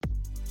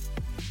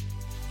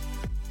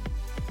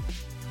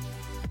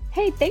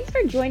Hey, thanks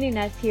for joining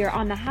us here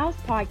on the House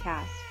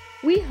Podcast.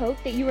 We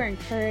hope that you are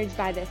encouraged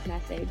by this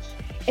message.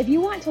 If you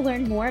want to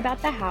learn more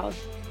about the House,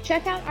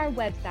 check out our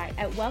website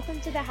at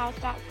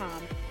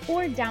welcometothehouse.com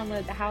or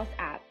download the House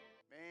app.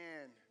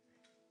 Man,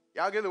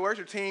 y'all give the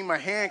worship team a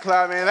hand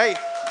clap, man.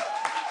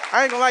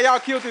 I ain't gonna lie, y'all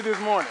killed it this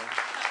morning.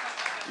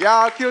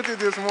 Y'all killed it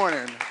this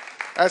morning.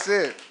 That's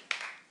it.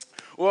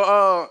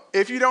 Well,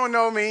 if you don't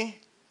know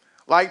me,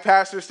 like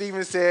Pastor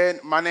Stephen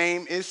said, my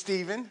name is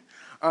Stephen.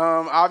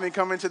 I've been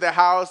coming to the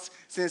house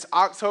since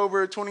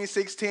October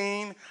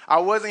 2016. I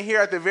wasn't here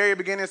at the very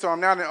beginning, so I'm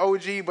not an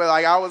OG, but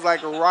I was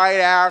right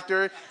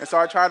after, and so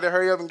I tried to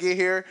hurry up and get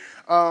here.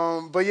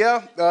 I've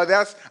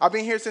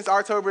been here since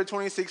October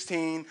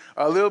 2016.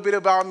 A little bit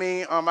about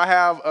me: I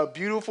have a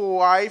beautiful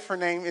wife. Her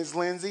name is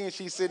Lindsay, and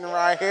she's sitting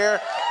right here.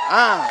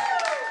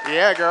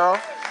 Yeah,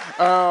 girl.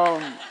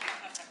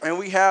 And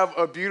we have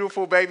a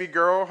beautiful baby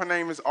girl. Her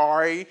name is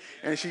Ari,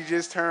 and she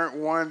just turned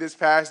 1 this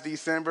past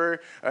December.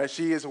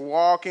 She is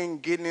walking,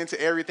 getting into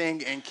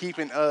everything, and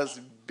keeping us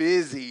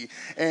busy.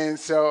 And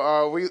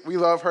so we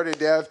love her to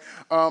death.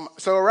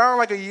 So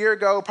around a year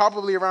ago,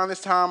 probably around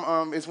this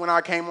time, is when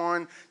I came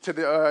on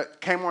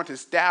to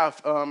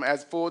staff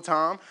as full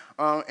time.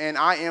 And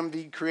I am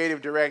the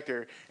creative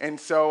director. And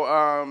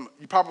so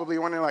you're probably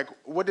wondering,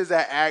 what does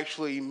that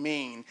actually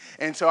mean?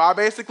 And so I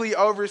basically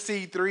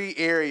oversee 3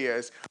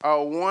 areas.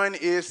 One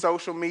is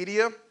social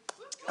media.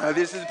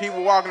 This is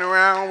people walking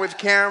around with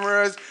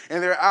cameras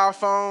and their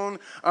iPhone.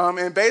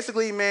 And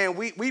basically, man,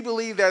 we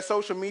believe that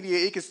social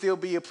media, it can still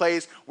be a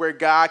place where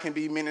God can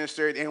be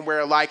ministered and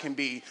where light can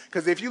be.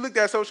 Because if you looked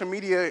at social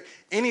media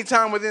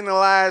anytime within the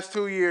last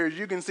 2 years,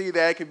 you can see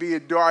that it can be a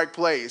dark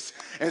place.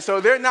 And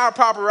so they're not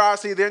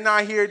paparazzi. They're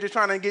not here just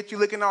trying to get you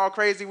looking all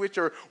crazy with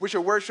your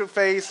worship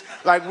face.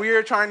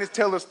 We're trying to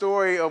tell a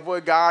story of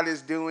what God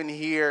is doing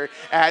here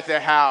at the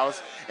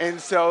house.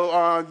 And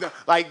so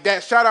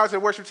that shout out to the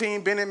worship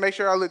team. Bennett, make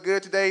sure I look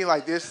good today.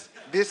 This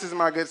is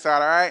my good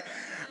side, all right?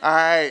 All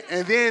right.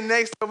 And then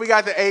next up, we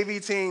got the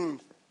AV team.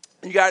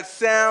 You got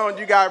sound,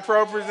 you got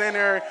pro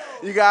presenter,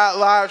 you got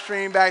live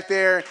stream back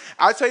there.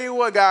 I tell you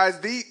what, guys,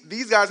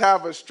 these guys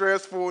have a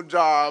stressful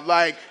job.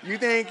 You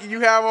think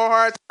you have a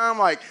hard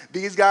time?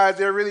 These guys,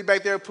 they're really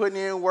back there putting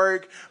in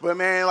work. But,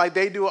 man,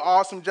 they do an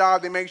awesome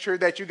job. They make sure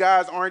that you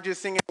guys aren't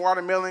just singing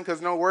Watermelon because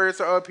no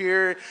words are up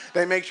here.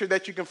 They make sure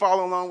that you can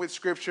follow along with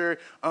Scripture,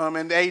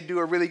 and they do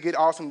a really good,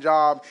 awesome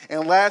job.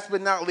 And last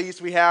but not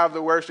least, we have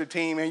the worship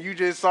team. And you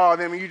just saw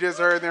them, and you just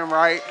heard them,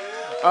 right?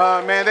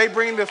 Man, they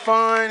bring the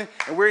fun,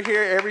 and we're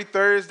here every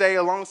Thursday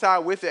alongside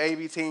with the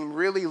AV team,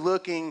 really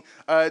looking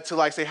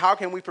to say, how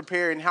can we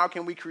prepare and how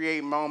can we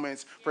create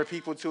moments for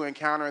people to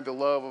encounter the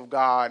love of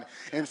God?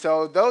 And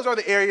so those are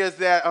the areas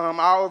that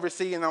I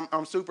oversee and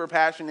I'm super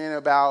passionate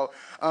about.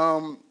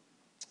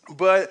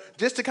 But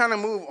just to kind of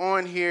move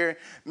on here,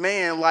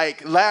 man,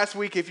 last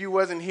week, if you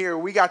wasn't here,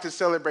 we got to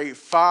celebrate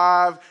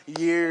 5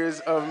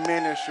 years of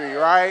ministry,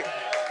 right?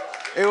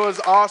 It was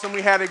awesome.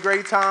 We had a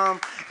great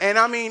time. And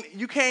I mean,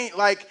 you can't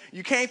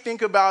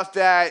think about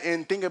that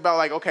and think about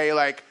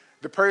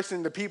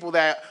the people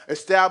that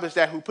established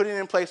that, who put it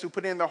in place, who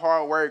put in the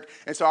hard work.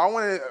 And so I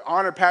want to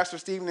honor Pastor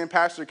Stephen and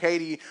Pastor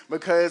Katie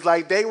because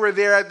they were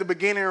there at the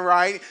beginning,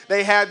 right?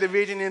 They had the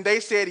vision and they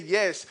said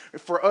yes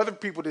for other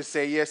people to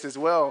say yes as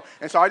well.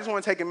 And so I just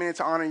want to take a minute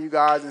to honor you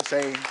guys and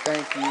say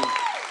thank you.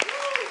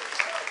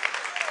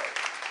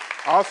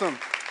 Awesome.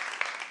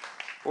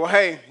 Well,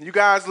 hey, you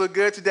guys look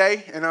good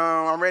today, and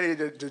I'm ready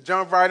to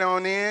jump right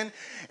on in.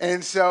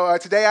 And so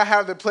today I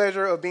have the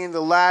pleasure of being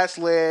the last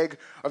leg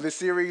of the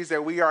series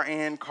that we are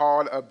in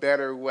called A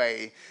Better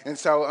Way. And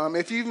so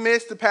if you've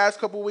missed the past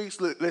couple weeks,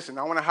 listen,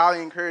 I want to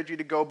highly encourage you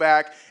to go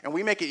back, and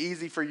we make it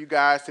easy for you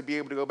guys to be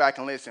able to go back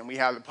and listen. We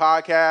have the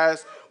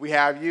podcast, we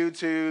have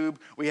YouTube,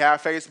 we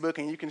have Facebook,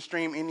 and you can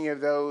stream any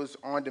of those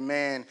on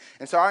demand.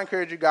 And so I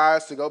encourage you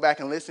guys to go back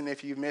and listen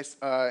if you've missed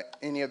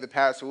any of the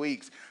past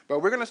weeks.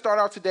 But we're going to start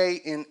out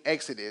today in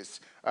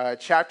Exodus,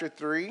 chapter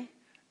 3.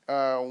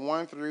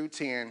 1 through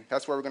 10.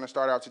 That's where we're going to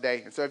start out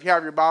today. And so if you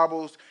have your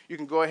Bibles, you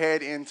can go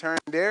ahead and turn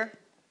there.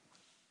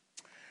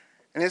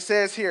 And it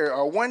says here,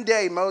 one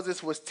day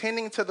Moses was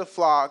tending to the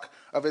flock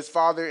of his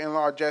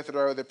father-in-law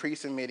Jethro, the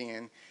priest of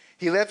Midian.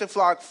 He led the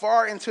flock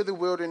far into the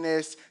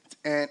wilderness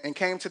and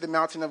came to the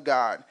mountain of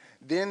God.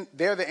 Then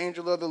there the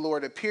angel of the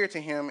Lord appeared to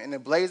him in a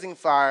blazing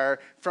fire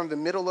from the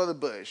middle of the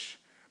bush.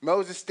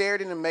 Moses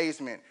stared in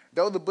amazement.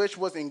 Though the bush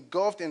was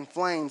engulfed in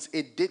flames,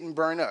 it didn't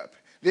burn up.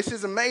 This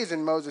is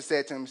amazing, Moses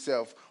said to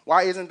himself.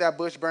 Why isn't that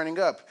bush burning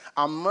up?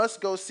 I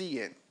must go see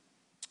it.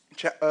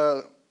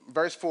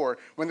 Verse 4,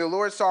 when the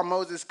Lord saw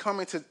Moses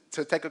coming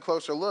to take a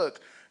closer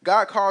look,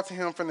 God called to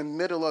him from the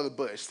middle of the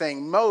bush,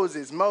 saying,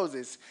 Moses,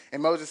 Moses.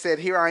 And Moses said,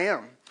 here I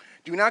am.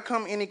 Do not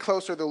come any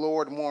closer, the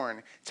Lord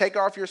warned. Take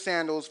off your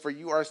sandals, for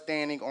you are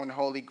standing on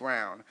holy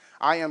ground.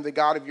 I am the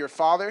God of your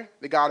father,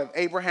 the God of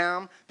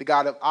Abraham, the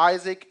God of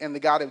Isaac, and the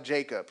God of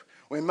Jacob.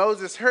 When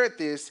Moses heard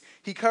this,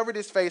 he covered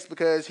his face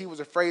because he was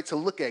afraid to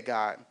look at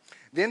God.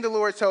 Then the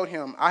Lord told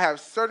him, I have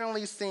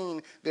certainly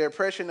seen the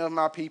oppression of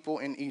my people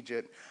in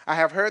Egypt. I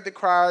have heard the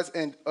cries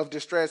of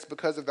distress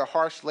because of the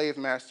harsh slave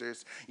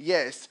masters.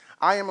 Yes,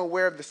 I am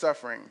aware of the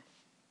suffering.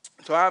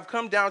 So I have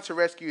come down to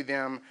rescue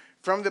them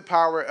from the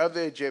power of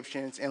the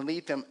Egyptians and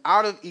lead them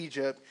out of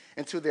Egypt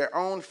into their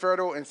own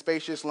fertile and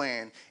spacious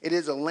land. It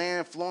is a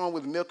land flowing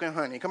with milk and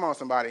honey. Come on,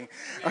 somebody.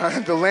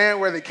 The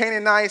land where the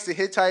Canaanites, the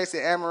Hittites,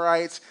 the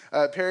Amorites,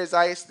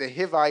 Perizzites, the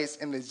Hivites,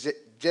 and the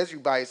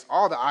Jebusites,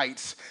 all the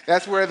ites,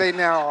 that's where they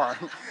now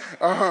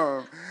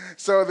are.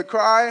 So the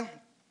cry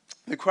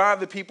of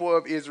the people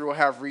of Israel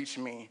have reached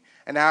me,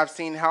 and I have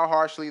seen how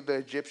harshly the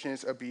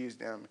Egyptians abused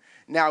them.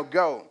 Now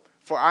go.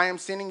 For I am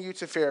sending you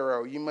to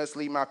Pharaoh. You must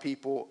lead my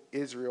people,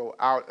 Israel,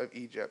 out of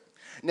Egypt.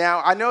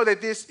 Now, I know that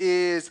this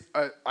is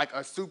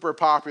a super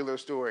popular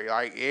story.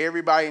 Like,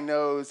 everybody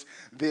knows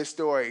this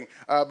story.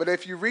 But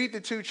if you read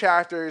the 2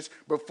 chapters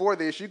before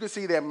this, you can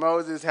see that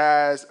Moses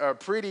has a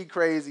pretty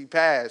crazy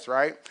past,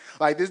 right?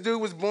 Like, this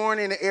dude was born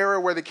in an era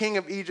where the king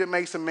of Egypt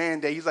makes a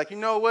mandate. He's like, you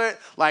know what?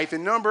 Like, the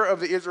number of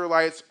the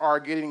Israelites are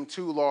getting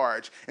too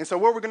large. And so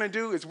what we're going to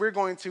do is we're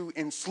going to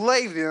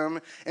enslave them,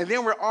 and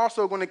then we're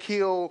also going to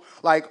kill,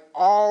 like,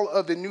 all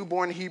of the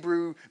newborn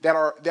Hebrew that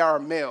are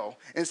male.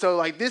 And so,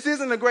 like, this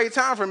isn't a great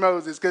time for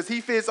Moses because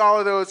he fits all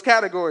of those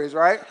categories,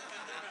 right?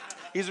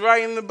 He's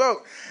right in the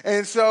boat.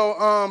 And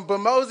so, but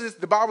Moses,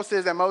 the Bible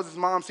says that Moses'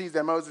 mom sees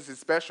that Moses is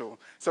special.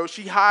 So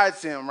she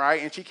hides him,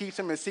 right? And she keeps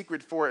him a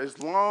secret for as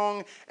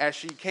long as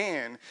she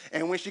can.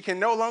 And when she can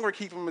no longer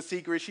keep him a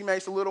secret, she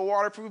makes a little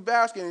waterproof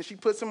basket and she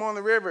puts him on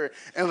the river.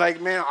 And like,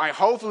 man,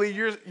 hopefully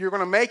you're going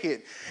to make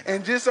it.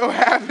 And just so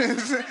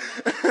happens,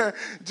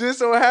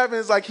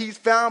 like he's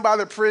found by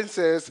the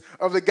princess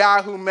of the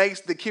guy who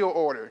makes the kill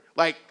order.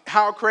 Like,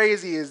 how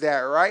crazy is that,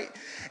 right?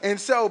 And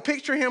so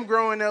picture him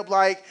growing up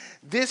like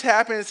this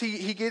happens.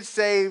 He gets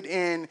saved,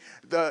 and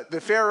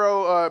the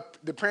Pharaoh,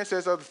 the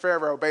princess of the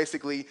Pharaoh,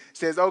 basically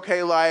says,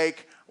 okay,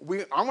 like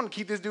I want to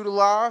keep this dude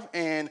alive,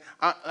 and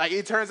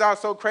it turns out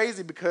so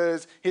crazy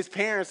because his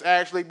parents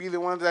actually be the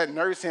ones that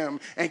nurse him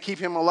and keep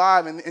him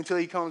alive until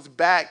he comes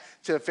back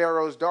to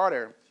Pharaoh's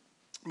daughter.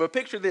 But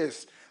picture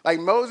this: like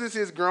Moses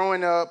is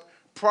growing up,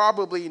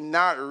 probably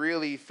not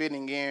really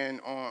fitting in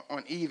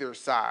on either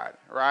side,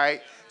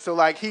 right? So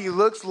like he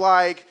looks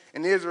like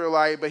an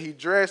Israelite, but he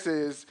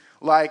dresses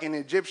like an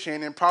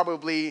Egyptian and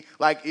probably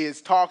like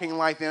is talking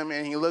like them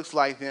and he looks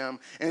like them.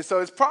 And so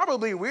it's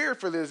probably weird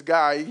for this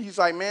guy. He's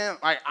like, man,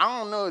 like I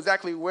don't know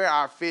exactly where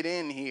I fit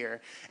in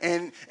here.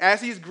 And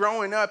as he's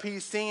growing up,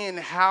 he's seeing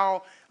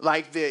how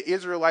like the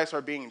Israelites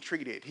are being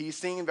treated. He's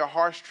seeing the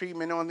harsh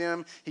treatment on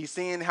them. He's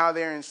seeing how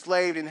they're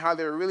enslaved and how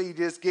they're really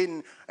just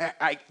getting,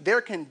 like they're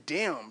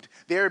condemned.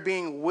 They're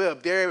being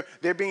whipped.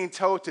 They're being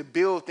told to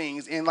build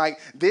things. And like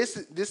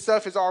this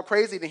stuff is all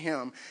crazy to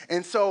him.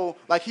 And so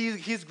like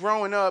he's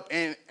growing up,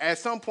 and at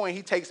some point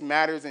he takes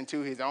matters into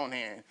his own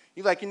hand.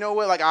 He's like, you know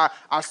what? Like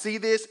I see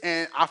this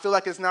and I feel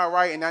like it's not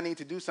right and I need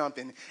to do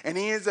something. And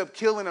he ends up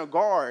killing a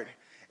guard.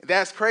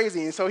 That's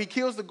crazy. And so he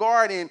kills the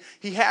guard, and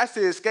he has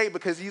to escape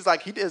because he's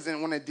like, he doesn't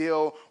want to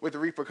deal with the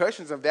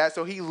repercussions of that.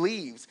 So he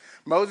leaves.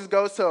 Moses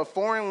goes to a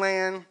foreign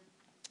land.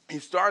 He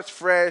starts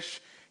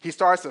fresh. He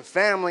starts a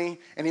family,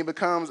 and he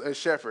becomes a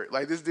shepherd.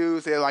 Like this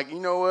dude said, like,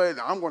 you know what?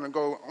 I'm going to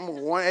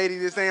 180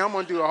 this thing. I'm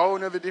going to do a whole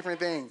nother different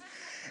thing.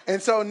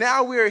 And so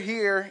now we're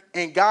here,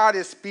 and God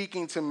is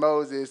speaking to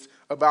Moses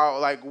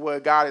about like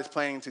what God is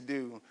planning to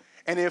do.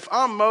 And if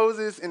I'm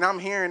Moses and I'm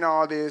hearing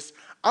all this,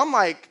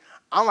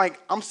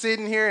 I'm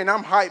sitting here and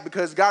I'm hyped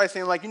because God is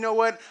saying, like, you know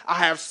what? I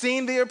have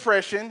seen the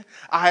oppression.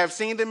 I have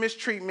seen the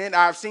mistreatment.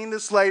 I have seen the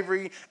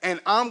slavery,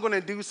 and I'm going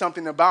to do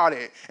something about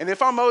it. And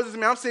if I'm Moses,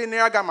 man, I'm sitting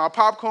there. I got my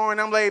popcorn.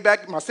 I'm laid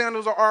back. My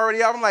sandals are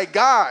already out. I'm like,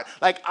 God,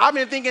 like, I've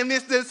been thinking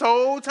this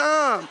whole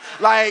time.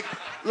 Like,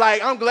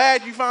 I'm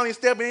glad you finally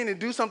stepping in and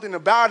do something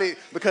about it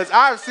because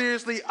I've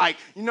seriously, like,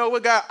 you know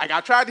what, God? Like, I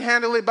tried to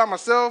handle it by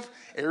myself.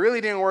 It really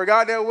didn't work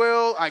out that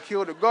well. I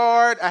killed a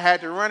guard. I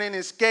had to run and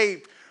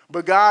escape.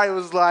 But God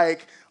was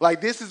like,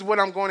 this is what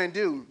I'm going to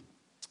do.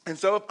 And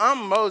so if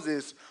I'm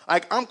Moses,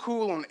 like I'm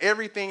cool on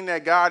everything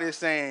that God is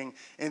saying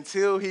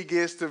until he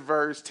gets to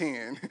verse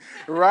 10,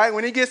 right?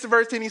 When he gets to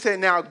verse 10, he said,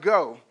 now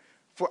go,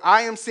 for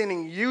I am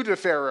sending you to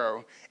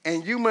Pharaoh,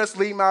 and you must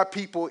lead my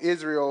people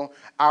Israel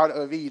out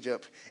of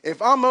Egypt. If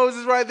I'm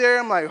Moses right there,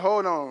 I'm like,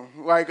 hold on.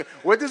 Like,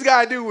 what this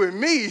guy do with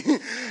me?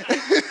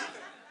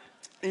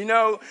 You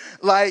know,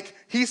 like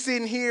he's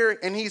sitting here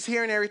and he's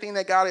hearing everything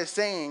that God is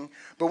saying.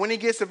 But when he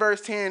gets to verse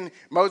 10,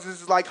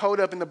 Moses is like, hold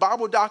up. And the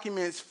Bible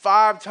documents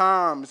 5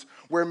 times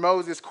where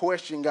Moses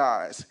questioned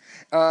God.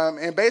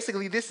 And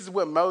basically, this is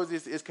what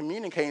Moses is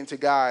communicating to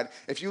God.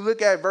 If you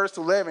look at verse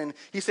 11,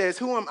 he says,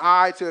 who am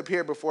I to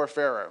appear before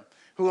Pharaoh?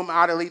 Who am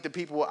I to lead the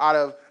people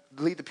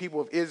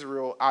of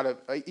Israel out of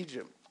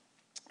Egypt?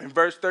 In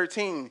verse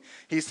 13,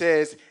 he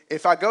says,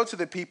 if I go to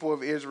the people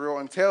of Israel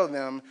and tell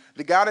them,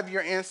 the God of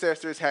your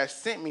ancestors has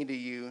sent me to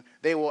you,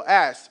 they will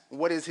ask,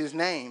 what is his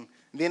name?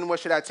 Then what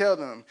should I tell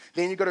them?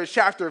 Then you go to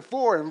chapter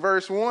 4 and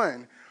verse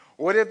 1.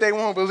 What if they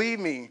won't believe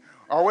me?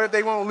 Or what if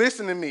they won't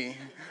listen to me?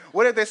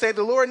 What if they say,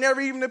 the Lord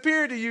never even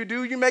appeared to you,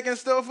 dude? You're making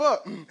stuff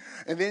up. And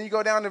then you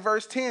go down to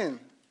verse 10.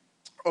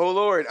 Oh,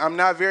 Lord, I'm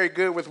not very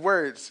good with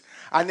words.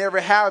 I never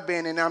have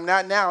been, and I'm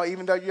not now,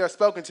 even though you have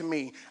spoken to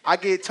me. I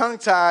get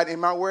tongue-tied,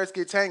 and my words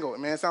get tangled.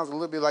 Man, it sounds a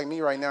little bit like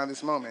me right now in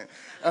this moment.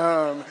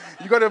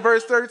 You go to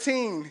verse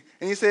 13,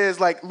 and he says,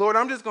 like, Lord,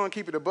 I'm just going to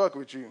keep it a buck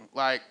with you.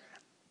 Like,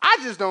 I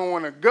just don't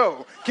want to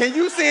go. Can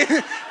you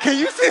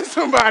send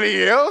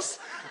somebody else?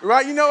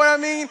 Right? You know what I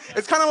mean?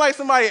 It's kind of like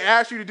somebody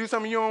asks you to do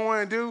something you don't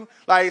want to do.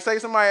 Like, say,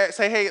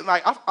 hey,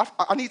 like,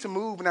 I need to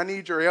move and I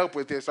need your help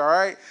with this, all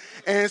right?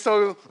 And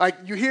so, like,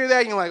 you hear that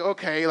and you're like,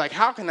 okay, like,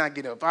 how can I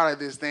get up out of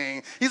this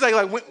thing? He's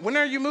like, when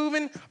are you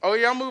moving? Oh,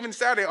 yeah, I'm moving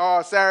Saturday.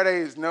 Oh, Saturday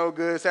is no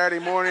good.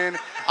 Saturday morning,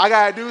 I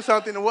got to do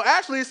something. Well,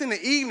 actually, it's in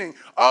the evening.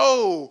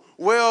 Oh,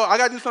 well, I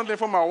got to do something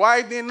for my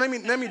wife then.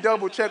 Let me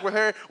double check with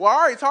her. Well, I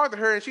already talked to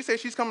her and she said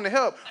she's coming to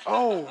help.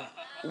 Oh,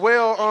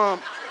 well,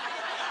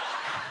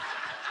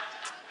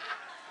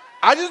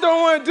 I just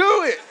don't want to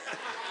do it.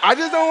 I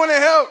just don't want to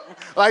help.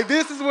 Like,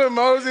 this is what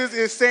Moses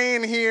is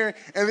saying here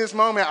in this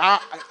moment. I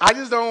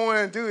just don't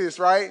want to do this,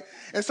 right?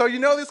 And so,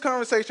 this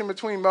conversation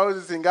between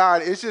Moses and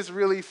God, it's just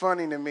really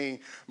funny to me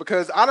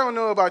because I don't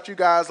know about you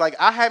guys. Like,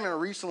 I haven't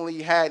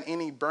recently had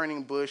any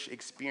burning bush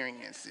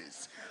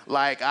experiences.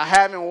 Like, I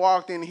haven't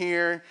walked in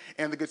here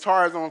and the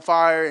guitar is on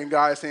fire and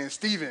God is saying,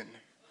 Stephen,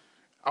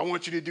 I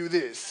want you to do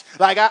this.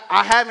 Like,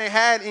 I haven't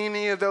had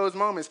any of those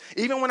moments.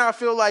 Even when I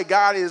feel like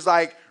God is,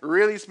 like,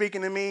 really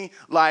speaking to me,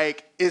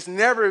 like, it's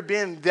never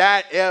been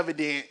that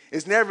evident.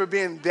 It's never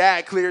been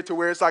that clear to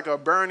where it's like a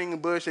burning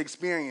bush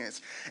experience.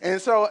 And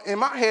so in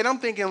my head, I'm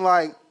thinking,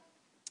 like,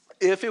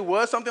 if it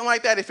was something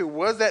like that, if it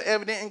was that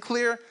evident and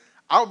clear,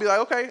 I would be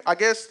like, okay, I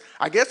guess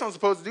I'm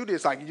supposed to do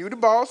this. Like, you the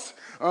boss.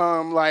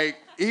 Like,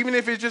 even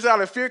if it's just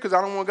out of fear because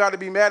I don't want God to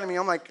be mad at me,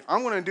 I'm like,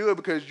 I'm going to do it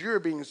because you're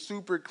being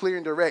super clear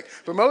and direct.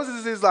 But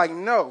Moses is like,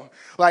 no.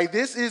 Like,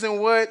 this isn't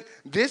what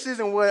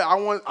I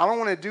want. I don't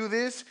want to do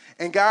this.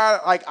 And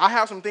God, like, I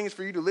have some things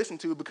for you to listen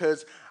to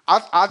because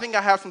I think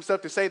I have some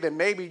stuff to say that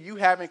maybe you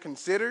haven't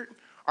considered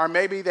or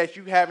maybe that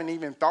you haven't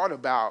even thought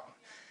about.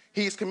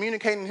 He's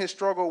communicating his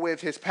struggle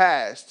with his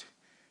past,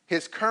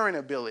 his current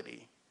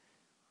ability,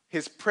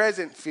 his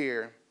present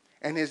fear,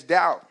 and his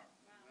doubt.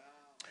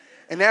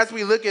 And as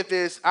we look at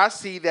this, I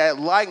see that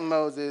like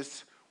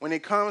Moses, when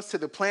it comes to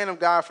the plan of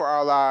God for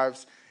our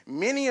lives,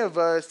 many of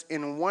us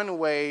in one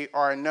way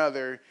or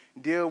another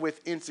deal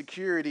with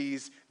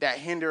insecurities that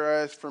hinder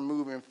us from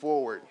moving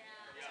forward.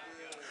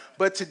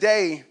 But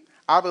today,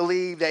 I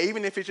believe that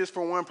even if it's just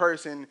for one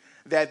person,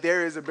 that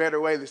there is a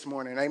better way this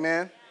morning.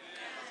 Amen?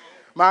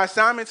 My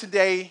assignment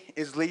today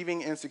is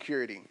leaving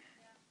insecurity.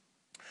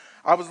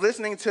 I was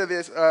listening to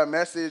this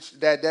message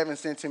that Devin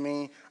sent to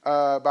me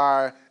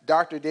by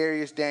Dr.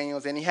 Darius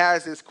Daniels, and he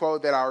has this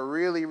quote that I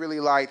really,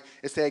 really liked.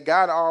 It said,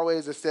 God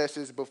always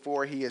assesses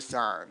before he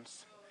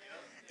assigns.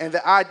 And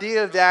the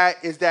idea of that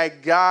is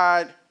that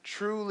God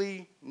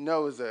truly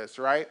knows us,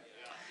 right?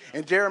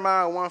 In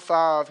Jeremiah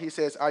 1:5, he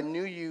says, I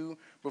knew you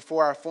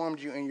before I formed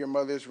you in your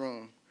mother's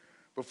womb.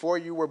 Before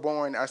you were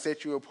born, I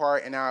set you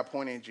apart and I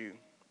appointed you.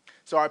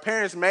 So our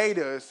parents made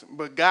us,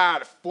 but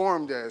God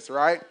formed us,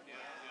 right?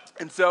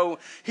 And so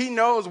he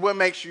knows what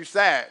makes you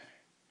sad.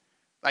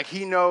 Like,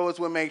 he knows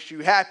what makes you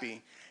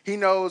happy. He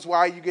knows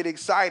why you get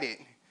excited.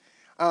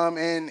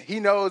 And he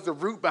knows the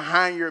root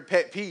behind your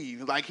pet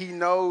peeve. Like, he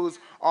knows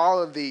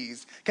all of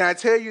these. Can I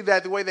tell you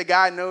that the way that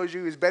God knows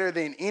you is better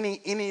than any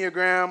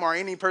Enneagram or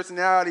any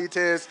personality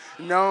test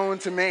known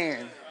to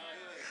man?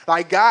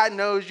 Like, God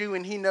knows you,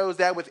 and he knows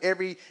that with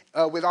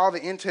all the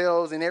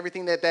intels and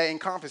everything that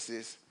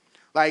encompasses.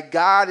 Like,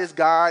 God is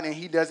God, and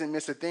he doesn't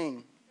miss a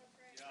thing.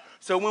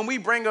 So when we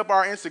bring up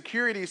our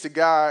insecurities to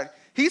God,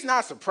 he's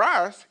not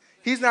surprised.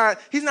 He's not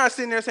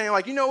sitting there saying,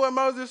 like, you know what,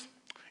 Moses?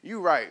 You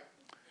right.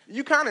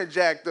 You kind of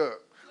jacked up.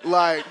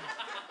 Like,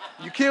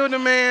 you killed a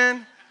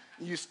man.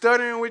 You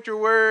stuttering with your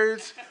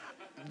words.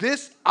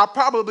 I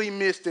probably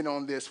missed it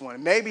on this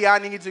one. Maybe I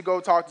need to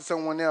go talk to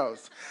someone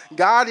else.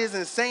 God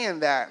isn't saying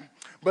that.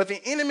 But the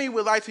enemy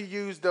would like to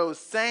use those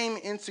same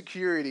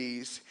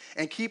insecurities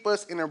and keep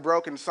us in a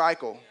broken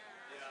cycle.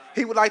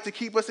 He would like to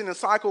keep us in a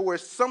cycle where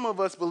some of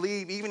us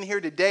believe, even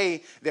here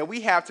today, that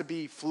we have to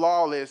be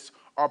flawless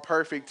or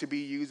perfect to be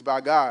used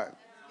by God.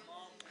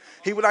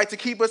 He would like to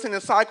keep us in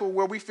a cycle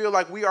where we feel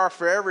like we are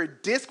forever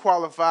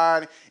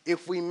disqualified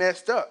if we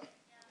messed up.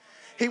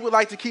 He would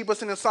like to keep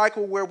us in a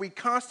cycle where we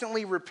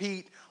constantly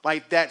repeat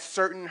like that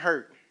certain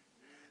hurt,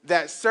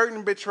 that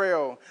certain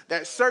betrayal,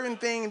 that certain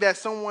thing that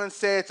someone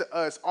said to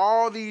us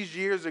all these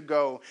years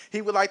ago.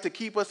 He would like to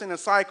keep us in a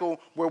cycle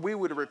where we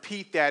would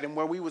repeat that and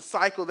where we would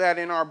cycle that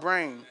in our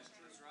brain.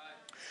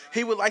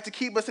 He would like to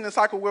keep us in a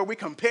cycle where we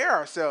compare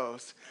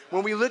ourselves.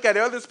 When we look at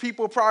other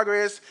people's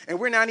progress and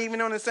we're not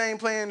even on the same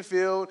playing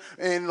field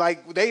and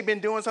like they've been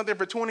doing something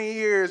for 20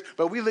 years,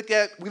 but we look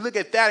at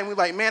that and we're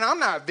like, man, I'm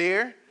not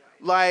there.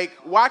 Like,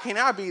 why can't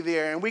I be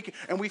there?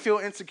 And we feel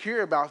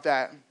insecure about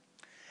that.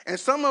 And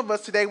some of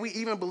us today, we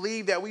even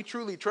believe that we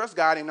truly trust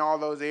God in all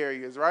those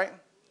areas, right?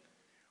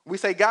 We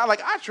say, God,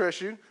 like, I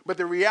trust you. But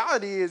the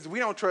reality is we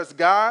don't trust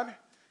God,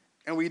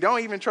 and we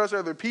don't even trust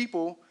other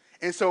people.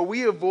 And so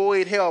we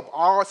avoid help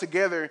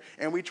altogether,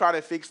 and we try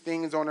to fix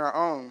things on our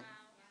own.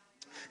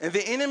 And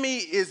the enemy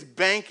is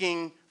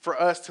banking for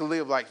us to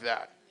live like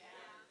that.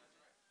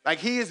 Like,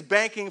 he is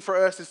banking for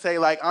us to say,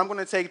 like, I'm going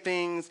to take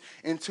things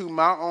into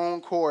my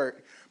own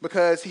court,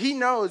 because he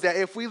knows that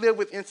if we live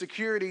with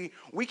insecurity,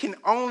 we can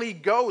only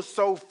go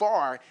so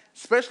far,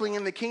 especially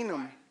in the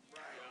kingdom.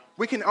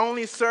 We can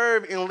only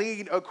serve and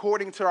lead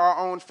according to our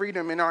own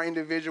freedom in our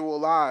individual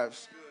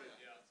lives.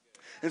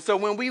 And so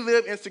when we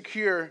live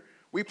insecure,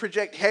 we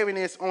project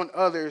heaviness on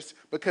others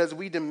because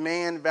we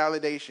demand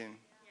validation.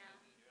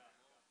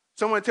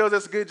 Someone tells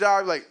us a good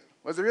job, like,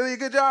 was it really a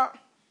good job?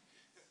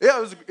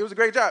 Yeah, it was a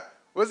great job.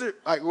 Was it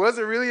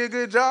really a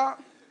good job?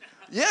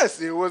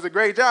 Yes, it was a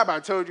great job. I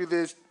told you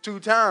this 2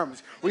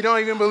 times. We don't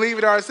even believe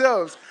it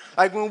ourselves.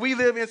 Like, when we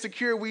live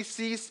insecure, we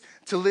cease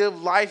to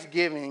live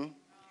life-giving,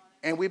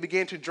 and we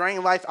begin to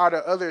drain life out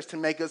of others to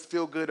make us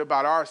feel good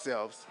about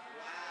ourselves.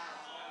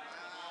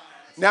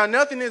 Now,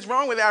 nothing is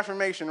wrong with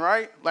affirmation,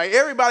 right? Like,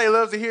 everybody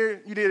loves to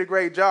hear you did a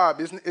great job.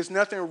 It's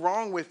nothing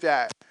wrong with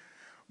that.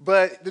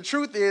 But the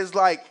truth is,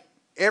 like,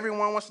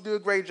 everyone wants to do a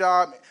great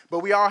job, but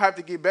we all have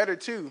to get better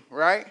too,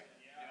 right?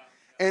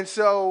 And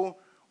so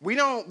we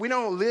don't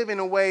live in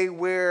a way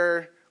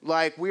where,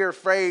 like, we're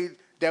afraid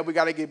that we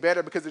got to get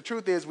better, because the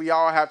truth is we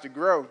all have to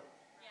grow.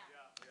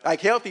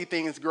 Like, healthy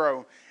things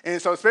grow.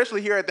 And so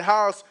especially here at the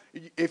house,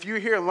 if you're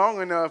here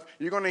long enough,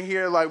 you're going to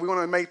hear, like, we're going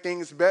to make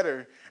things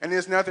better. And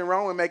there's nothing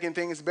wrong with making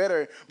things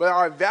better. But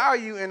our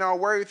value and our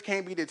worth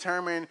can't be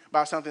determined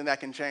by something that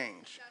can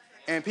change.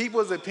 And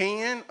people's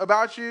opinion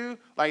about you,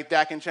 like,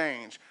 that can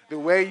change. The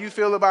way you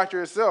feel about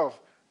yourself,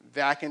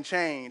 that can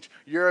change.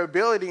 Your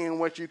ability in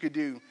what you could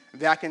do,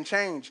 that can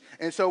change.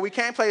 And so we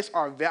can't place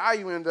our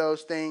value in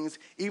those things,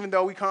 even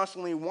though we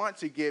constantly want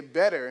to get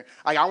better.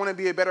 Like, I want to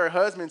be a better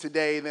husband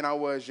today than I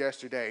was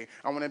yesterday.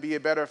 I want to be a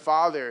better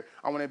father.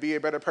 I want to be a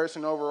better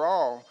person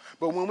overall.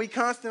 But when we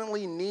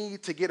constantly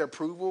need to get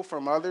approval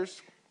from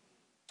others,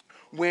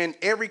 when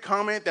every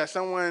comment that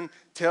someone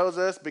tells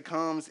us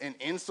becomes an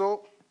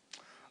insult,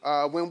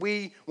 when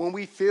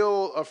we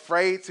feel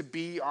afraid to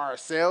be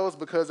ourselves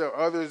because of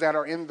others that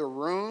are in the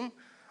room,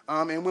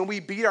 and when we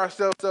beat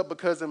ourselves up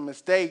because of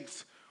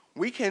mistakes,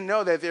 we can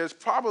know that there's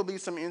probably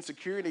some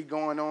insecurity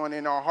going on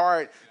in our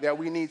heart that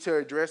we need to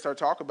address or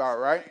talk about,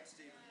 right?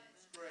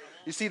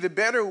 You see, the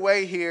better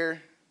way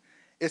here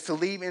is to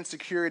leave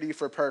insecurity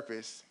for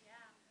purpose.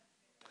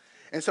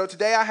 And so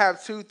today I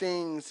have 2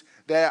 things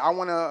that I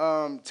want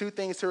to, 2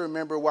 things to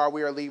remember while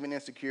we are leaving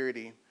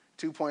insecurity.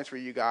 2 points for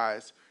you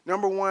guys.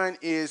 Number 1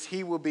 is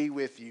he will be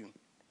with you.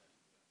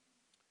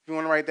 If you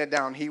want to write that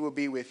down, he will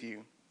be with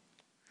you.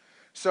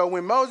 So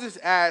when Moses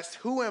asked,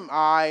 who am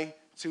I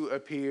to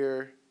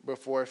appear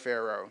before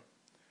Pharaoh?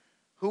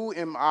 Who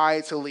am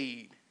I to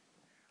lead?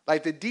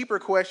 Like, the deeper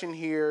question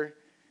here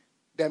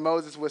that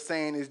Moses was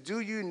saying is, do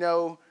you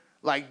know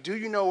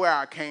where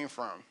I came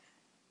from?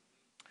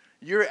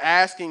 You're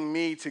asking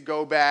me to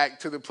go back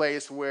to the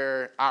place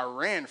where I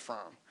ran from.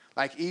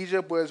 Like,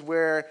 Egypt was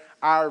where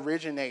I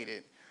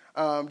originated.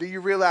 Do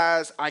you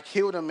realize I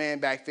killed a man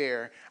back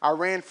there? I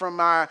ran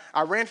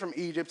from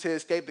Egypt to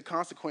escape the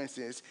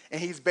consequences, and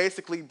he's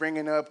basically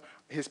bringing up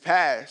his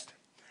past.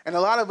 And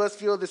a lot of us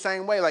feel the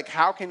same way. Like,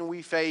 how can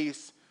we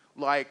face,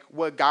 like,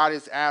 what God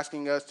is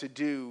asking us to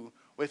do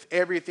with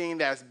everything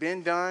that's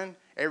been done,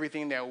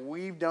 everything that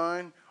we've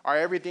done, or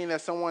everything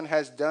that someone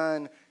has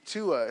done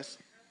to us?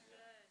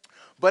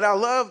 But I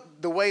love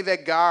the way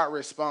that God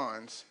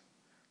responds.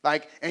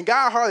 Like, and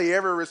God hardly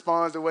ever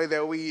responds the way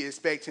that we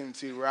expect him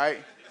to, right?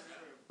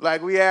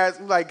 Like, we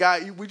ask, like,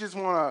 God, we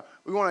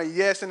want a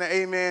yes and an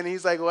amen. And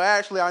he's like, well,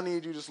 actually, I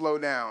need you to slow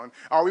down.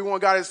 Or we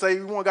want God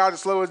to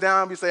slow us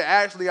down. We say,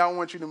 actually, I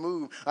want you to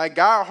move. Like,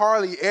 God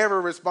hardly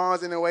ever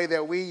responds in the way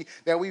that we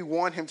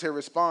want him to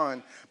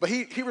respond. But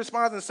he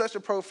responds in such a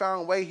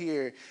profound way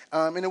here,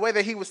 in the way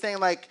that he was saying,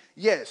 like,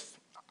 yes,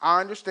 I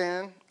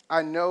understand.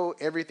 I know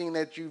everything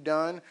that you've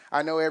done.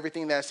 I know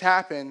everything that's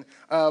happened.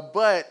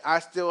 But I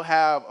still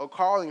have a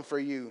calling for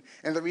you.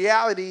 And the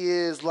reality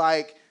is,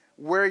 like,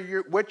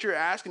 what you're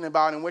asking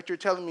about and what you're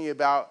telling me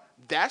about,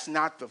 that's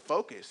not the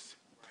focus.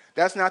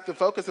 That's not the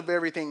focus of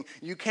everything.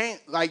 You can't,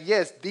 like,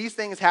 yes, these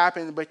things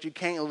happen, but you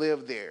can't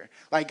live there.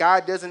 Like,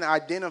 God doesn't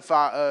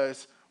identify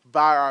us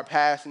by our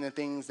past and the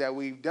things that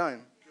we've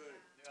done.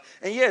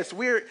 And yes,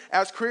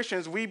 as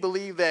Christians, we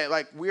believe that,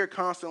 like, we're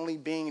constantly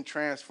being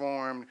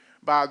transformed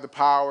by the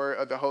power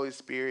of the Holy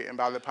Spirit and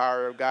by the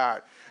power of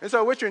God. And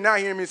so what you're not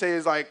hearing me say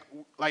is like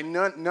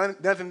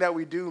nothing that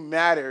we do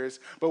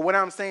matters. But what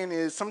I'm saying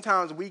is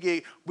sometimes we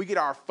get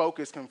our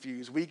focus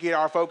confused. We get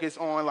our focus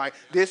on, like,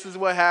 this is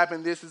what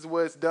happened, this is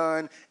what's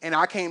done, and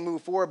I can't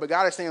move forward. But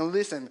God is saying,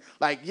 listen,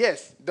 like,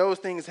 yes, those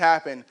things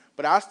happen,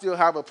 but I still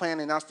have a plan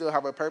and I still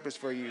have a purpose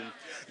for you.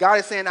 God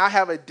is saying, I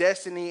have a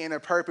destiny and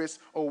a purpose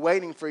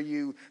awaiting for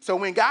you. So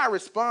when God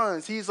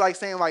responds, he's like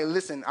saying, like,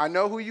 listen, I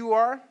know who you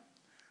are,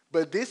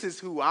 but this is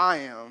who I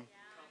am,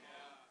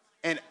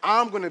 and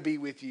I'm going to be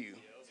with you.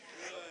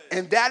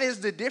 And that is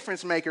the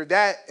difference maker.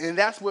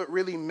 That's what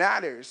really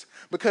matters.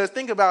 Because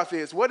think about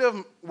this. What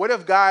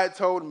if God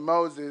told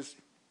Moses,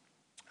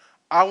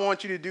 I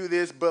want you to do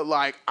this, but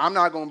like, I'm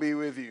not going to be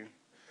with you.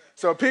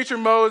 So picture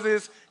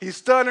Moses, he's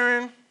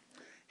stuttering.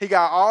 He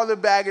got all the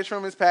baggage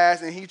from his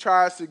past, and he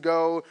tries to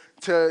go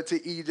to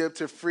Egypt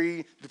to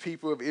free the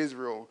people of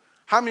Israel.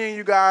 How many of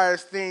you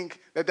guys think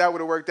that would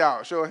have worked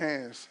out? Show of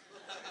hands.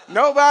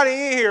 Nobody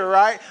in here,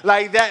 right?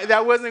 Like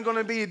that wasn't going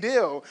to be a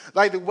deal.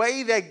 Like the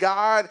way that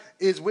God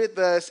is with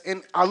us,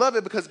 and I love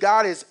it because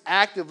God is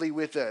actively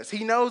with us.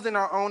 He knows in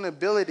our own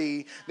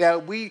ability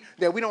that we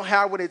don't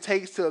have what it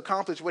takes to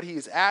accomplish what he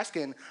is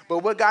asking. But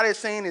what God is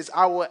saying is,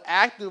 I will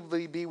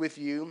actively be with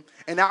you,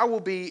 and I will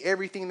be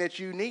everything that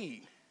you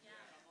need.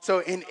 So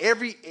in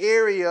every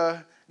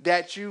area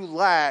that you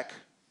lack,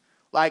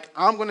 like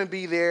I'm going to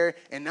be there,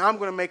 and I'm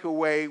going to make a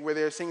way where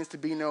there seems to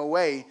be no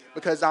way,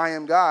 because I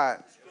am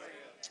God.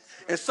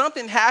 And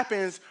something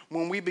happens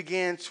when we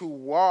begin to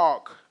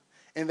walk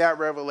in that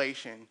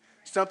revelation.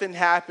 Something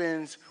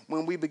happens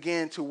when we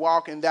begin to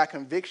walk in that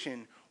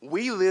conviction.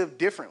 We live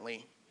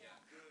differently.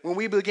 When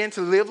we begin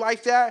to live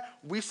like that,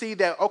 we see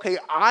that, okay,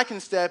 I can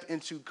step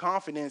into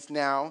confidence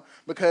now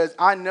because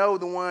I know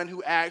the one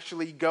who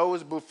actually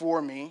goes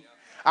before me.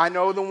 I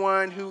know the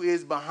one who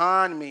is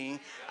behind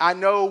me. I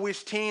know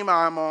which team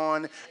I'm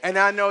on. And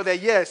I know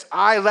that, yes,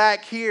 I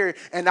lack here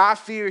and I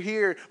fear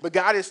here. But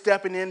God is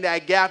stepping in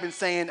that gap and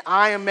saying,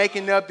 I am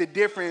making up the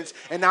difference.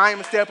 And I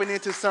am stepping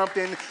into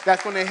something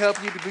that's going to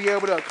help you to be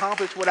able to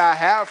accomplish what I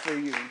have for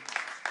you.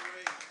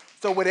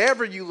 So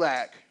whatever you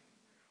lack,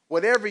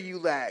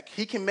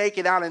 he can make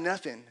it out of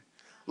nothing.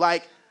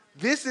 Like,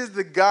 this is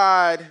the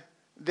God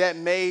that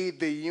made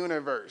the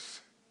universe,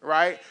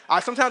 right?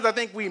 Sometimes I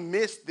think we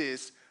miss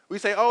this. We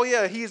say, oh,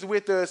 yeah, he's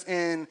with us,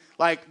 and,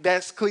 like,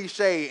 that's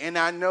cliche, and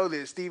I know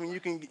this. Stephen, you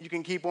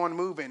can keep on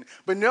moving.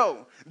 But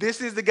no,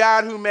 this is the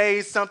God who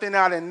made something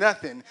out of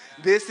nothing.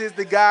 This is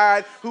the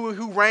God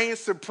who reigns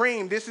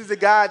supreme. This is the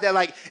God that,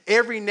 like,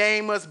 every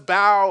name must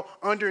bow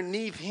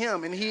underneath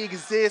him, and he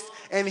exists,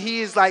 and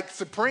he is, like,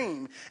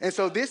 supreme. And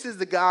so this is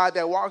the God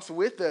that walks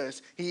with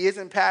us. He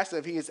isn't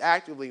passive. He is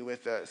actively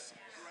with us.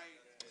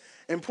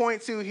 And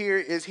point 2 here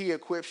is he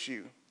equips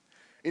you.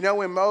 You know,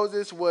 when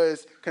Moses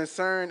was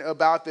concerned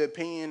about the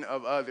opinion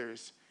of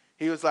others,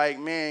 he was like,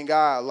 man,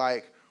 God,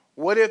 like,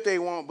 what if they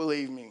won't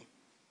believe me?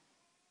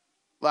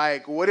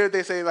 Like, what if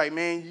they say, like,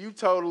 man, you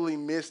totally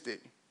missed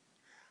it?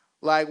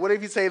 Like, what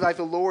if you say, like,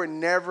 the Lord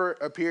never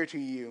appeared to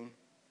you?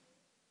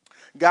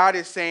 God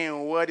is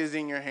saying, what is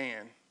in your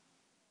hand?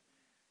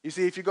 You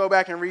see, if you go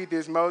back and read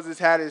this, Moses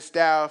had his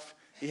staff,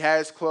 he had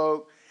his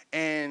cloak,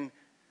 and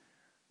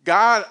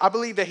God, I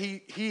believe that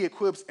he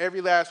equips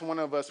every last one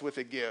of us with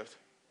a gift.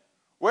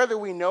 Whether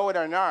we know it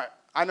or not.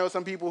 I know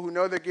some people who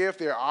know their gift,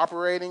 they're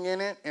operating in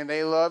it, and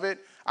they love it.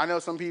 I know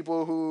some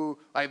people who,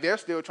 like, they're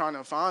still trying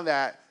to find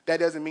that.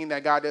 That doesn't mean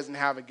that God doesn't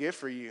have a gift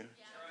for you.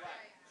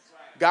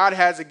 God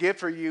has a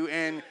gift for you,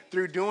 and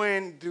through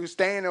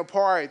staying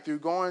apart, through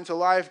going to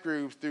life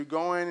groups, through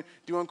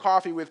doing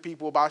coffee with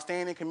people, by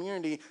staying in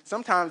community,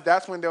 sometimes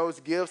that's when those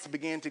gifts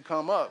begin to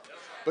come up.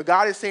 But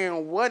God is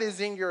saying, what is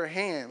in your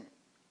hand?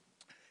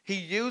 He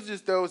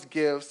uses those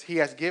gifts he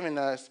has given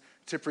us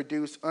to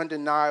produce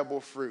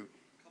undeniable fruit.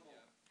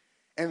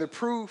 And the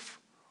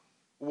proof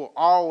will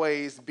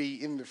always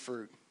be in the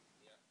fruit.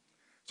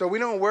 So we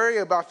don't worry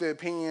about the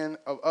opinion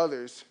of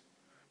others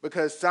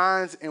because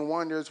signs and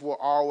wonders will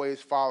always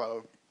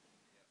follow.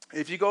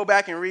 If you go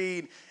back and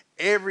read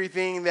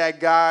everything that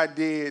God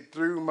did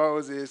through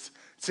Moses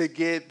to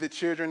get the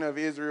children of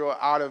Israel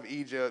out of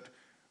Egypt,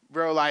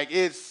 bro, like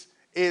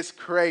it's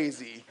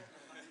crazy.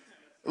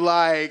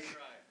 Like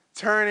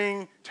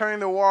turning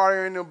the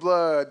water into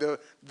blood,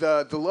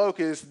 the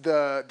locusts,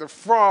 the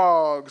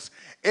frogs,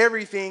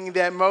 everything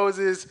that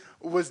Moses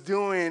was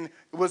doing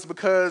was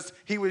because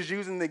he was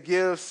using the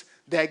gifts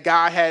that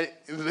God had,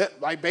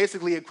 like,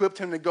 basically equipped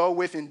him to go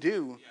with and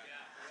do.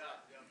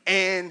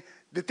 And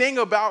the thing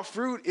about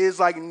fruit is,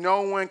 like,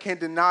 no one can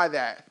deny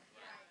that.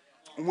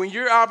 When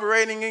you're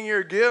operating in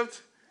your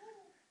gift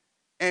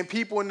and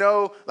people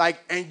know, like,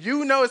 and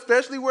you know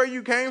especially where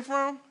you came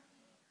from,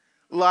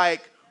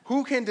 like,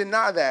 who can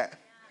deny that?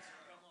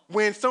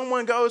 When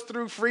someone goes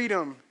through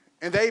freedom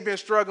and they've been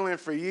struggling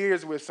for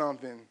years with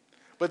something,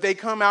 but they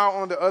come out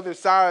on the other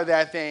side of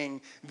that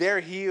thing, they're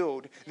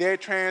healed, they're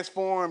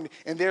transformed,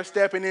 and they're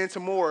stepping into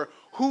more.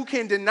 Who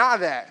can deny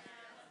that?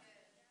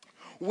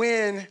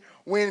 When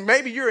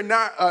maybe you're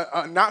not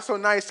a not so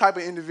nice type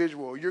of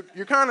individual, you're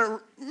kind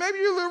of, maybe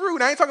you're a little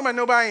rude. I ain't talking about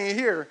nobody in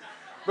here,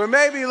 but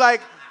maybe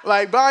like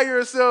by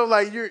yourself,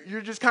 like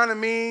you're just kind of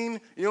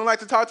mean. You don't like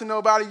to talk to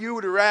nobody. You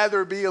would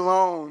rather be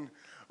alone.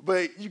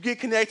 But you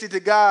get connected to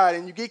God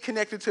and you get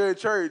connected to a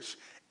church.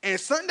 And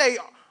Sunday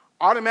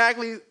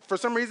automatically, for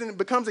some reason, it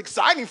becomes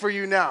exciting for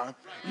you now.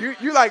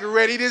 You're like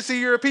ready to see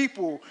your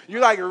people.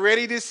 You're like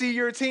ready to see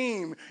your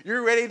team.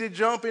 You're ready to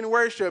jump in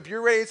worship.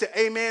 You're ready to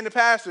amen the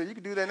pastor. You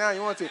can do that now if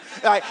you want to.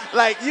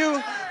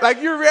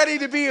 You're ready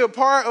to be a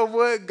part of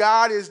what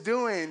God is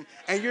doing,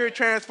 and you're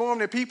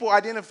transformed, and people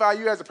identify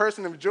you as a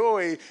person of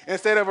joy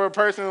instead of a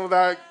person of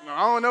like,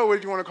 I don't know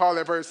what you want to call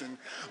that person.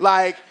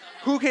 Like,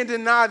 who can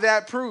deny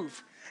that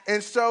proof?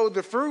 And so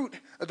the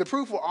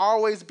proof will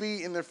always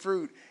be in the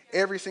fruit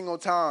every single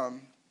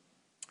time.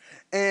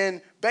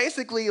 And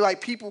basically,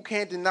 like, people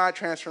can't deny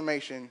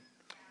transformation.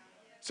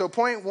 So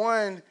point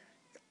one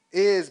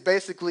is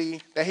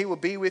basically that he will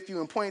be with you.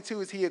 And point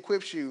two is he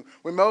equips you.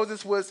 When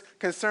Moses was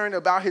concerned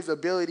about his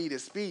ability to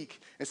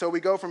speak, and so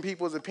we go from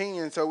people's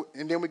opinions,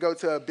 and then we go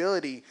to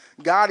ability,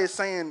 God is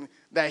saying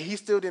that he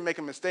still didn't make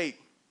a mistake.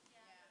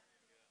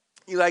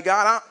 You're like,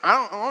 God,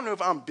 I don't know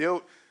if I'm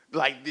built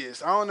like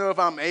this. I don't know if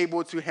I'm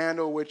able to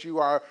handle what you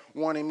are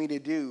wanting me to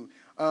do.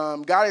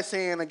 God is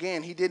saying,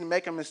 again, he didn't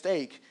make a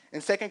mistake.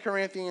 In 2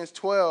 Corinthians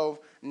 12,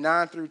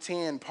 9 through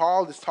 10,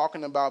 Paul is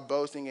talking about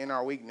boasting in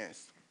our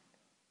weakness.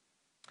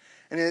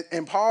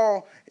 And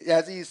Paul,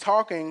 as he's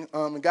talking,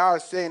 God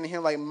is saying to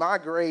him, like, my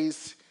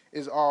grace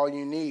is all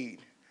you need.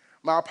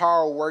 My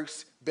power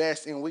works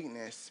best in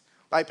weakness.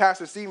 Like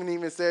Pastor Stephen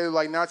even said,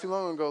 like, not too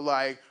long ago,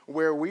 like,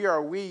 where we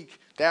are weak,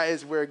 that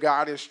is where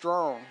God is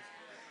strong.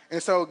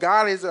 And so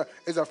God is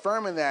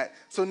affirming that.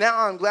 So now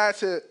I'm glad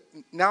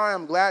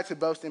to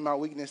boast in my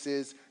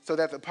weaknesses so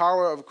that the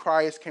power of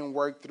Christ can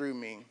work through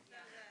me.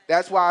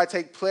 That's why I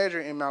take pleasure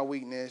in my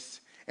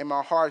weakness and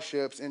my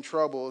hardships and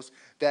troubles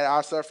that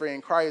I suffer in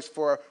Christ.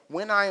 For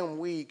when I am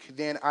weak,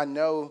 then I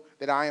know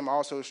that I am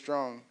also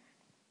strong.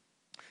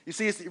 You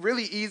see, it's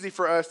really easy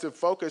for us to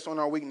focus on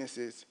our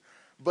weaknesses.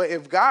 But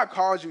if God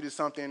calls you to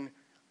something,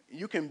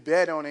 you can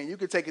bet on it. You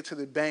can take it to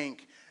the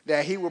bank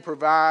that he will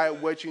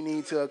provide what you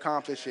need to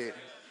accomplish it.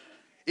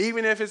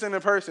 Even if it's in a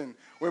person.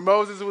 Where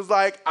Moses was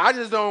like, I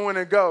just don't want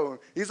to go.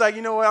 He's like,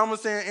 you know what, I'm going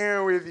to send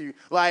Aaron with you.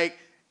 Like,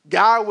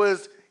 it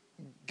was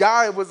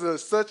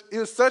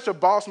such a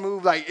boss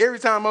move. Like, every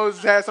time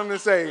Moses had something to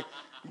say,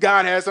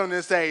 God had something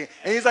to say.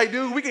 And he's like,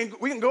 dude, we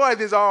can go at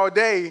this all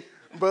day,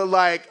 but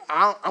like,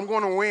 I'm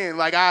going to win.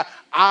 Like, I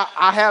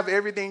have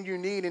everything you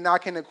need, and I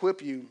can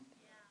equip you.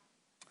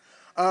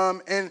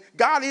 And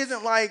God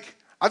isn't like,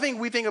 I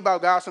think we think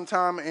about God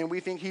sometime and we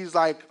think he's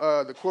like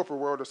the corporate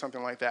world or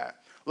something like that.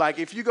 Like,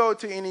 if you go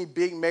to any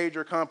big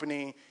major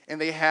company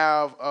and they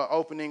have an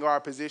opening or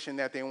a position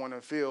that they want to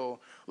fill,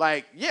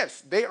 like,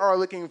 yes, they are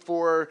looking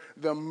for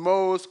the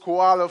most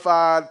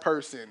qualified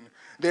person.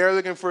 They're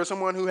looking for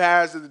someone who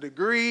has the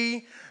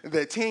degree,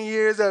 the 10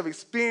 years of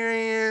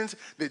experience,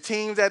 the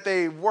teams that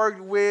they've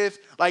worked with.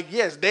 Like,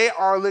 yes, they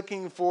are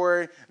looking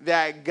for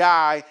that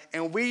guy.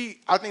 And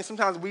I think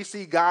sometimes we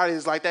see God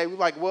as like that. We're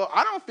like, well,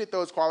 I don't fit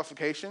those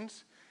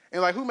qualifications.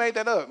 And like, who made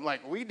that up?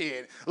 Like, we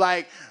did.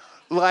 Like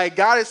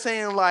God is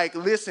saying, like,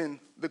 listen,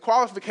 the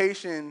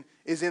qualification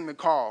is in the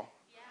call.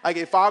 Like,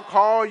 if I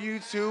call you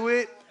to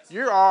it,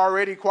 you're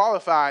already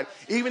qualified.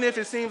 Even if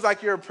it seems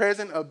like your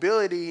present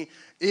ability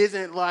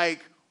isn't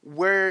like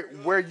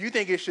where you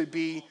think it should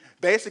be,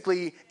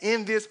 basically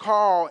in this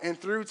call and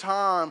through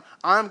time,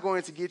 I'm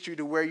going to get you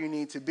to where you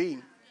need to be.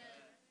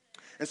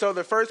 And so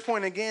the first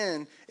point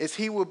again is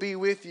he will be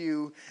with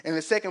you. And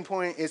the second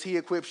point is he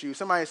equips you.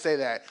 Somebody say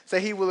that. Say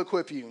he will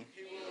equip you.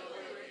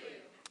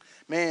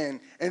 Man.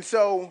 And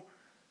so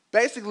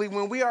basically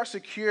when we are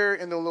secure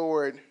in the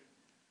Lord,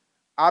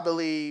 I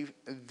believe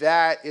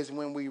that is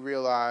when we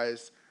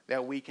realize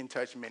that we can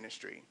touch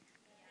ministry.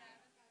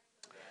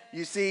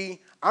 You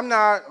see, I'm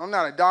not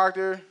a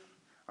doctor,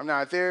 I'm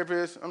not a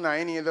therapist, I'm not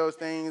any of those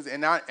things,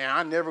 and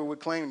I never would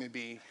claim to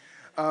be.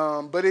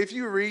 But if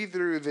you read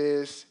through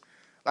this,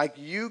 like,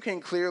 you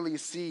can clearly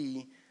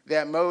see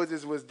that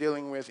Moses was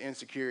dealing with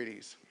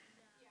insecurities.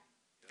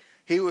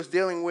 He was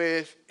dealing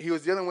with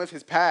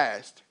his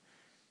past.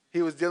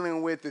 He was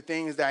dealing with the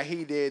things that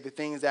he did, the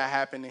things that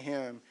happened to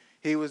him.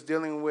 He was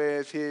dealing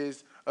with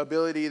his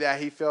ability that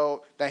he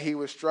felt that he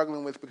was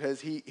struggling with because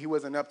he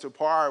wasn't up to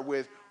par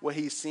with what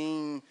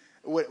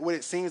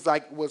it seems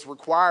like was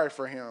required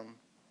for him.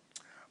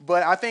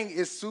 But I think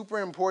it's super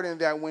important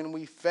that when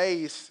we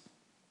face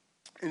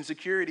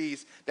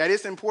insecurities, that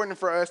it's important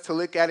for us to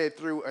look at it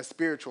through a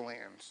spiritual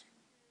lens.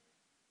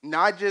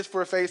 Not just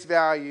for face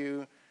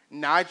value,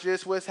 not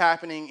just what's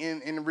happening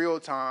in real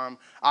time.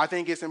 I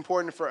think it's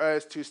important for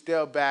us to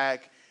step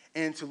back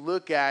and to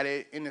look at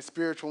it in a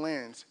spiritual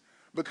lens.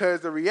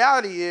 Because the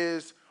reality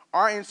is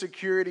our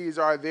insecurities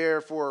are there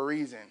for a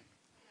reason.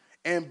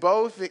 And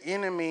both the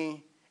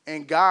enemy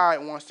and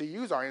God wants to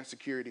use our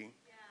insecurity.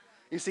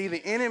 You see,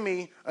 the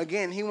enemy,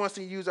 again, he wants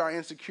to use our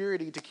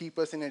insecurity to keep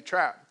us in a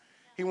trap.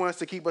 He wants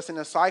to keep us in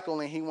a cycle,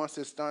 and he wants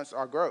to stunt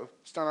our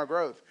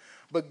growth.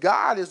 But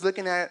God is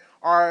looking at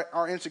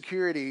our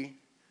insecurity,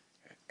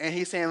 and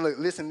he's saying, look,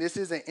 listen, this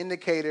is an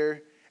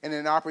indicator and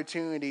an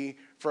opportunity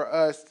for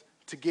us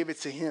to give it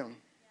to him.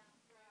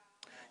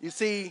 You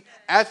see,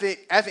 at the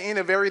end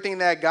of everything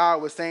that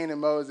God was saying to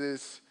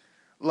Moses,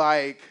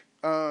 like,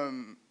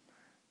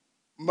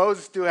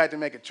 Moses still had to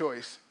make a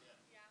choice.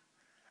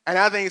 And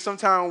I think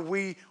sometimes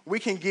we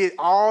can get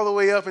all the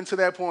way up until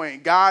that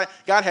point. God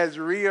has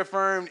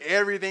reaffirmed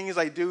everything. He's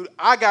like, dude,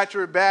 I got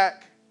your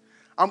back.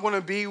 I'm going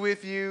to be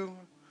with you.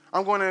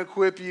 I'm going to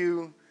equip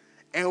you.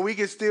 And we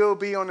can still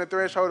be on the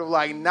threshold of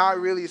like not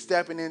really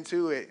stepping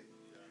into it.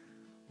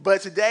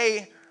 But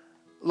today,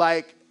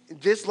 like,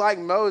 just like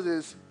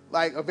Moses,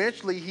 like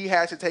eventually he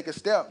had to take a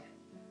step.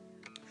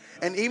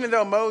 And even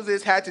though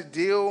Moses had to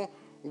deal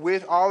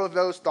with all of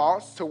those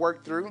thoughts to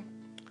work through,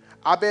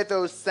 I bet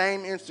those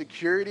same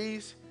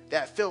insecurities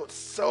that felt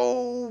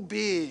so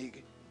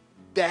big,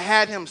 that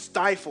had him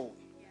stifled,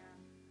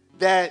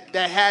 that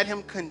had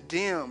him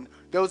condemned,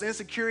 those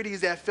insecurities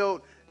that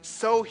felt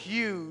so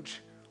huge,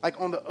 like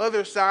on the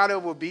other side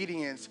of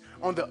obedience,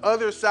 on the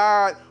other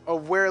side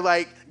of where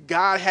like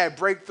God had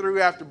breakthrough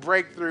after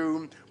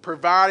breakthrough,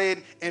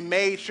 provided and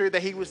made sure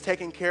that he was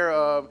taken care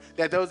of,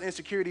 that those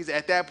insecurities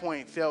at that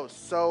point felt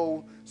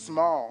so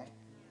small.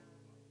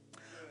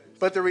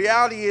 But the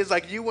reality is,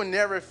 like, you will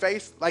never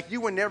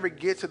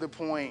get to the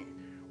point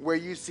where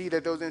you see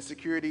that those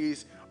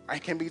insecurities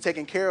can be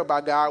taken care of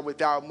by God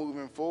without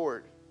moving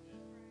forward.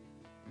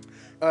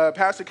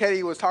 Pastor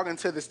Katie was talking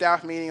to the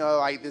staff meeting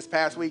like this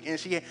past week, and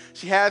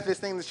she has this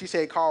thing that she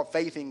said called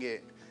faithing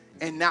it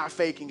and not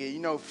faking it. You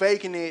know,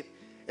 faking it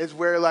is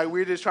where like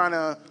we're just trying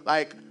to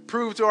like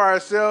prove to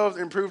ourselves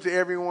and prove to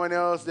everyone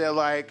else that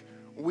like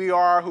we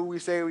are who we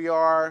say we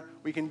are,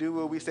 we can do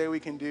what we say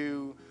we can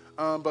do.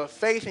 But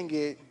faithing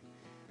it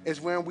is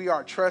when we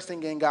are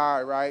trusting in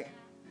God, right?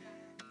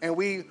 And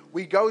we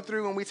go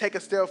through and we take a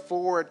step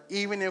forward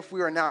even if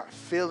we are not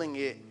feeling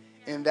it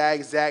in that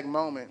exact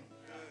moment.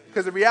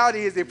 Because the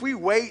reality is if we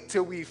wait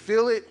till we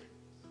feel it,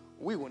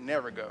 we will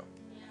never go.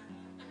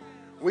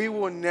 We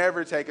will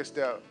never take a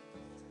step.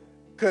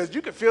 Because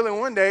you can feel it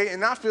one day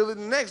and not feel it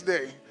the next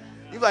day.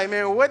 You're like,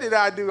 man, what did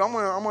I do? I'm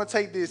gonna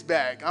take this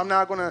back. I'm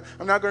not gonna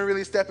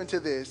really step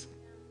into this.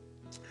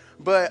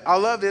 But I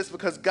love this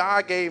because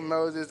God gave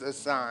Moses a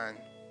sign.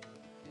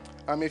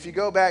 If you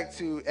go back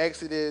to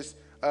Exodus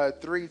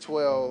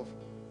 3:12,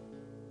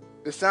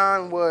 the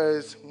sign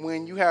was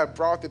when you have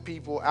brought the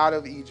people out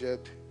of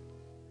Egypt,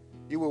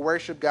 you will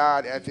worship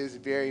God at this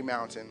very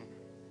mountain.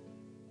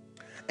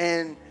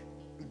 And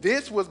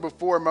this was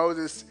before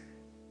Moses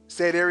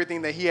said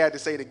everything that he had to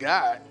say to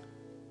God.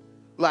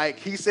 Like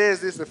he says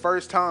this the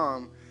first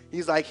time.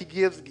 He's like, he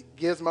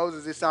gives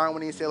Moses this sign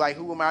when he said, like,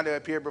 who am I to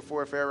appear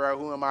before Pharaoh?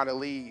 Who am I to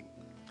lead?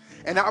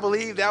 And I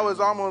believe that was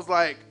almost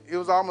like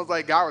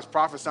God was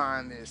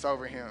prophesying this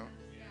over him.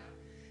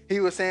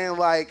 He was saying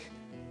like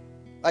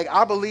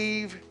I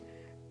believe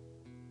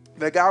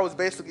that God was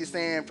basically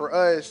saying for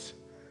us,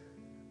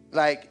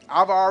 like,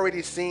 I've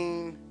already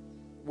seen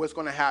what's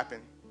going to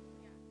happen.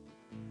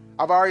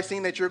 I've already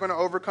seen that you're going to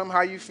overcome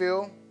how you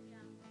feel.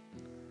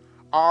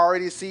 I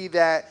already see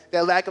that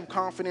lack of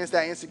confidence,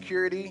 that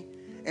insecurity,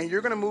 and you're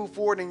going to move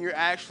forward and you're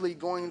actually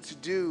going to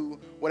do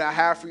what I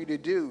have for you to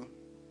do.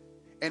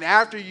 And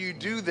after you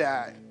do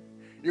that,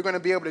 you're going to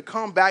be able to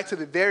come back to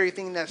the very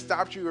thing that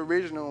stopped you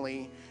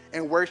originally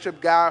and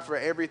worship God for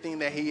everything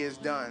that he has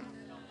done.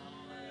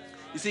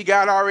 You see,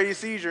 God already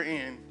sees your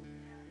end.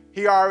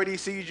 He already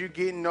sees you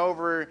getting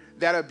over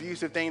that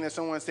abusive thing that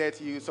someone said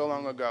to you so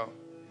long ago.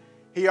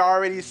 He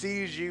already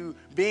sees you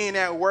being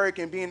at work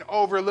and being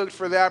overlooked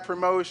for that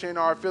promotion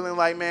or feeling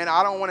like, man,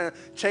 I don't want to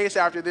chase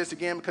after this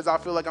again because I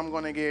feel like I'm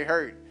going to get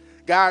hurt.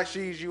 God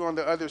sees you on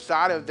the other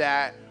side of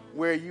that,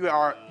 where you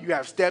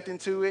have stepped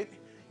into it,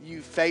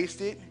 you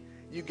faced it,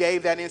 you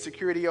gave that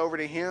insecurity over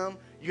to him,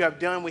 you have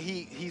done what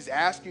he's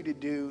asked you to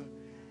do,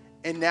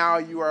 and now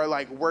you are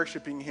like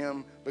worshiping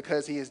him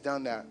because he has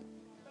done that.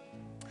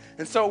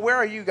 And so where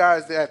are you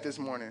guys at this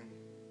morning?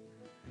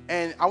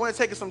 And I want to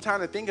take some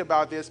time to think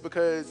about this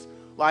because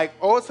like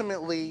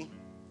ultimately,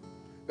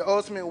 the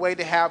ultimate way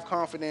to have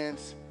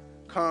confidence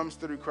comes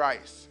through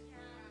Christ.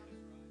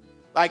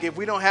 Like if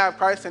we don't have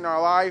Christ in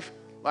our life,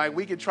 like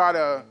we could try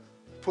to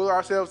pull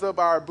ourselves up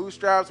by our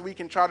bootstraps. We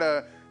can try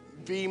to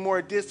be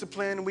more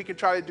disciplined. We can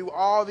try to do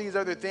all these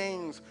other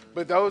things,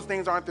 but those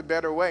things aren't the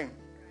better way.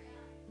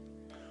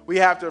 We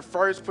have to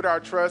first put our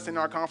trust and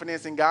our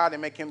confidence in God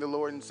and make him the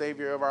Lord and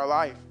Savior of our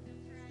life.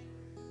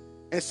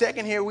 And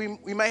second here,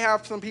 we may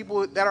have some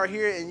people that are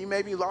here and you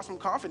maybe lost some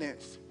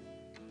confidence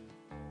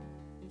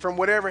from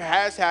whatever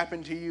has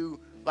happened to you.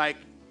 Like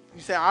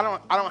you say, I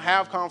don't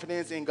have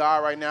confidence in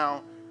God right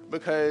now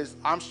because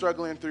I'm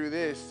struggling through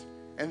this.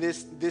 And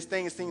this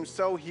thing seems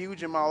so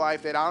huge in my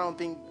life that I don't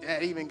think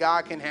that even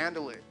God can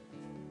handle it.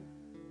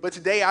 But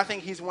today, I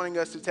think he's wanting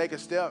us to take a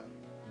step.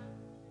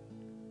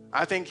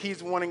 I think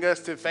he's wanting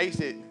us to face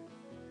it,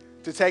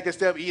 to take a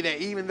step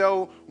even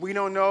though we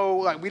don't know,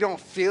 like we don't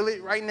feel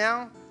it right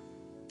now,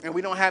 and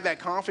we don't have that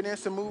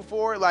confidence to move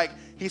forward. Like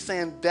he's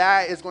saying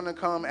that is going to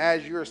come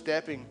as you're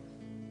stepping.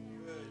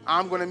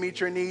 I'm going to meet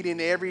your need in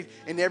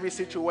every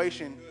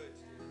situation.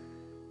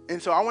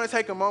 And so I want to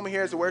take a moment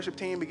here as the worship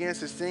team begins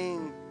to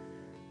sing,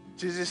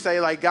 to just say,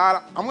 like,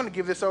 God, I'm going to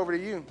give this over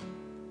to you.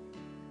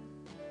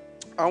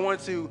 I want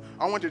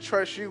to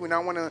trust you, and I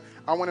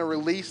want to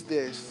release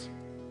this.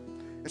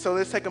 And so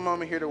let's take a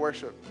moment here to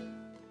worship.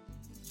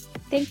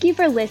 Thank you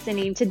for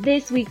listening to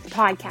this week's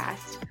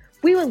podcast.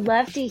 We would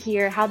love to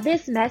hear how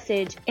this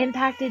message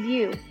impacted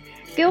you.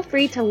 Feel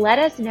free to let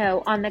us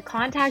know on the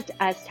Contact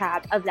Us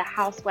tab of the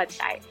House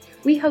website.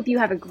 We hope you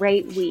have a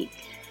great week.